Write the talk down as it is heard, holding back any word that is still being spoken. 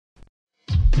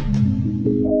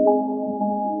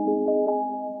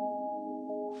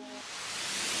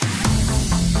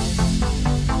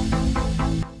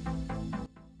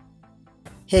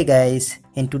Hey guys,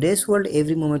 in today's world,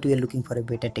 every moment we are looking for a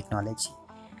better technology.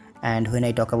 And when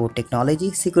I talk about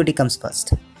technology, security comes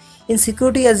first. In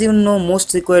security, as you know,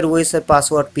 most required ways are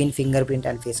password, PIN, fingerprint,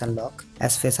 and face unlock.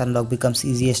 As face unlock becomes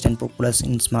easiest and popular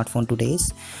in smartphone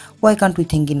today's, why can't we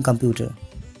think in computer?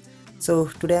 So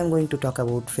today I'm going to talk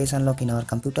about face unlock in our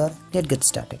computer. Let's get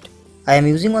started. I am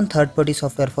using one third-party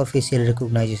software for facial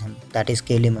recognition, that is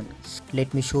Keylemon.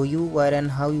 Let me show you where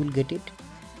and how you will get it.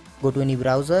 Go to any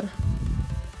browser.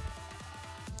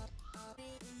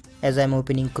 As I am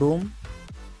opening Chrome,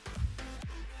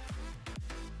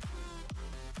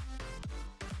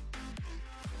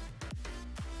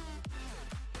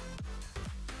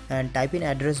 and type in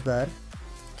address bar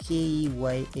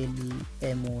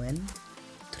Keylemon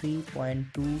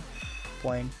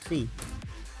 3.2.3.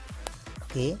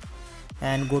 okay,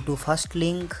 and go to first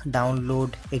link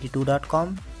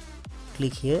download82.com.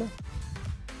 click here,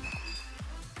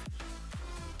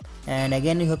 and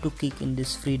again you have to click in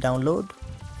this free download,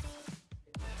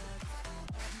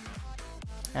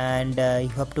 and you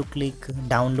have to click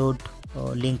download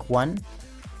link 1,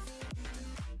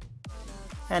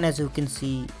 and as you can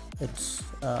see it's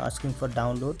asking for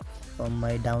download from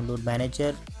my download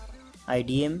manager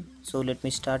IDM. So let me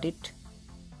start it.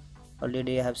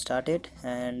 Already I have started,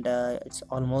 and it's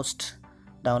almost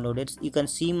downloaded. You can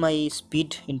see my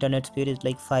speed, internet speed is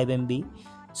like 5 MB,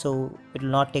 so it will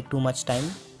not take too much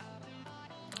time.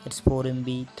 It's 4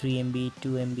 MB, 3 MB, 2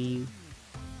 MB.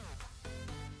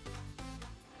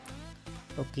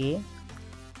 okay,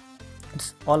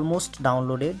 it's almost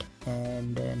downloaded,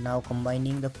 and now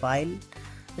combining the file,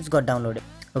 it's got downloaded.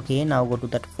 Okay, now go to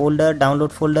that folder, download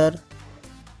folder,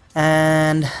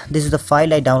 and this is the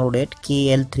file I downloaded,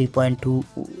 KL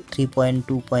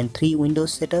 3.2.3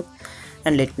 Windows setup.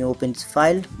 And let me open this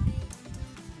file.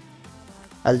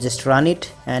 I'll just run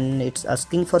it, and it's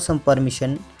asking for some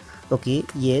permission. Okay,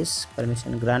 yes,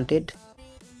 permission granted.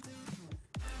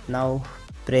 Now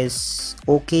press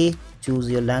OK,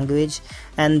 choose your language,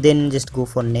 and then just go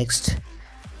for next.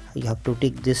 You have to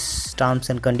tick this terms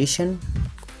and condition,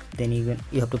 then you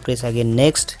have to press again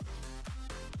next.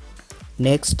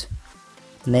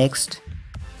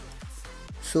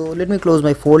 So let me close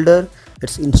my folder.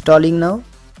 It's installing now.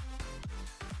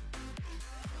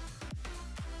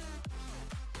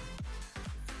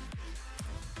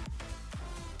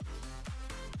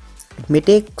 It may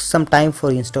take some time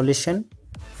for installation.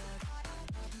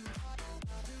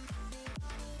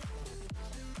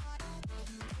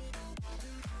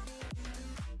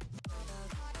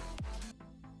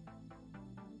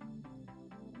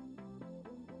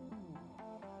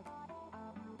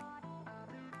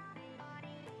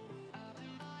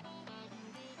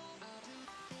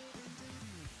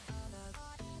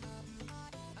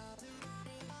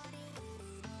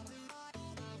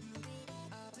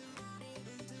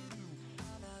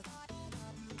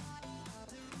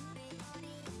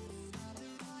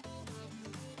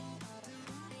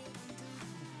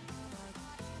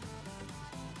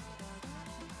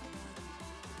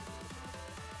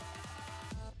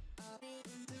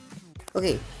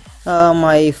 Okay,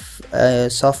 my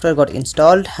software got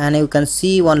installed, and you can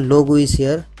see one logo is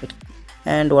here.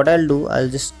 And what I'll do, I'll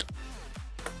just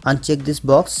uncheck this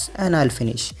box and I'll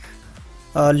finish.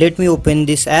 Let me open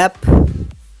this app.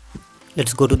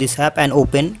 Let's go to this app and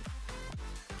open.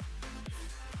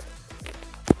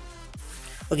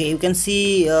 Okay, you can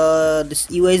see this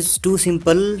UI is too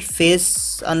simple: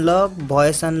 face unlock,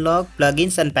 voice unlock,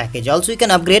 plugins, and package. Also you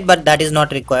can upgrade, but that is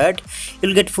not required.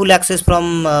 You'll get full access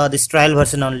from this trial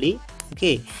version only.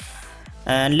 Okay,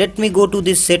 and let me go to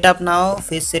this setup now,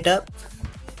 face setup,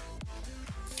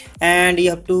 and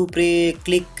you have to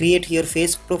click create your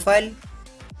face profile.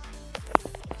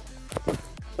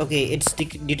 Okay, it's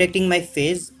detecting my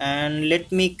face, and let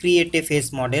me create a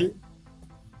face model.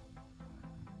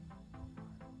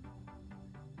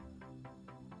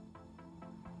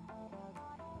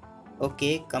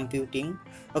 Okay, computing.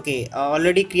 Okay,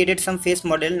 already created some face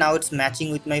model. Now it's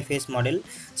matching with my face model.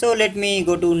 So let me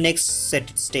go to next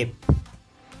step.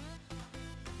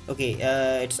 Okay,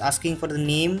 it's asking for the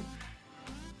name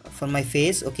for my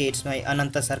face. Okay, it's my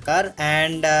Ananta Sarkar,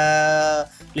 and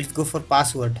let's go for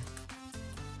password.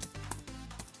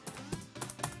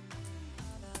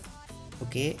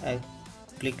 Okay, I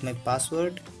click my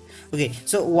password. Okay,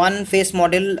 so one face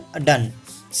model done.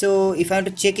 So if I want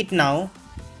to check it now,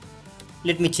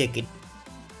 let me check it.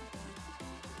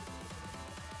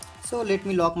 So let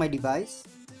me lock my device.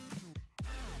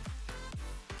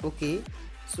 Okay,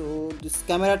 so this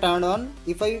camera turned on.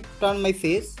 If I turn my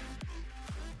face,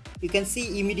 you can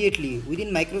see immediately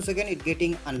within microsecond it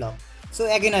getting unlocked.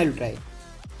 So again I will try.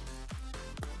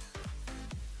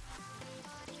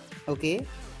 Okay,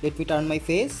 let me turn my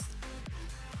face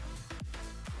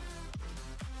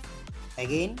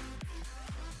again.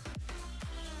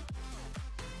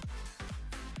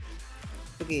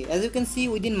 Okay, as you can see,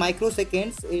 within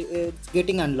microseconds it's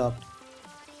getting unlocked.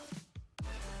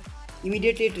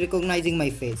 Immediately it recognizing my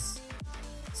face.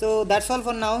 So that's all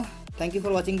for now. Thank you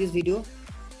for watching this video.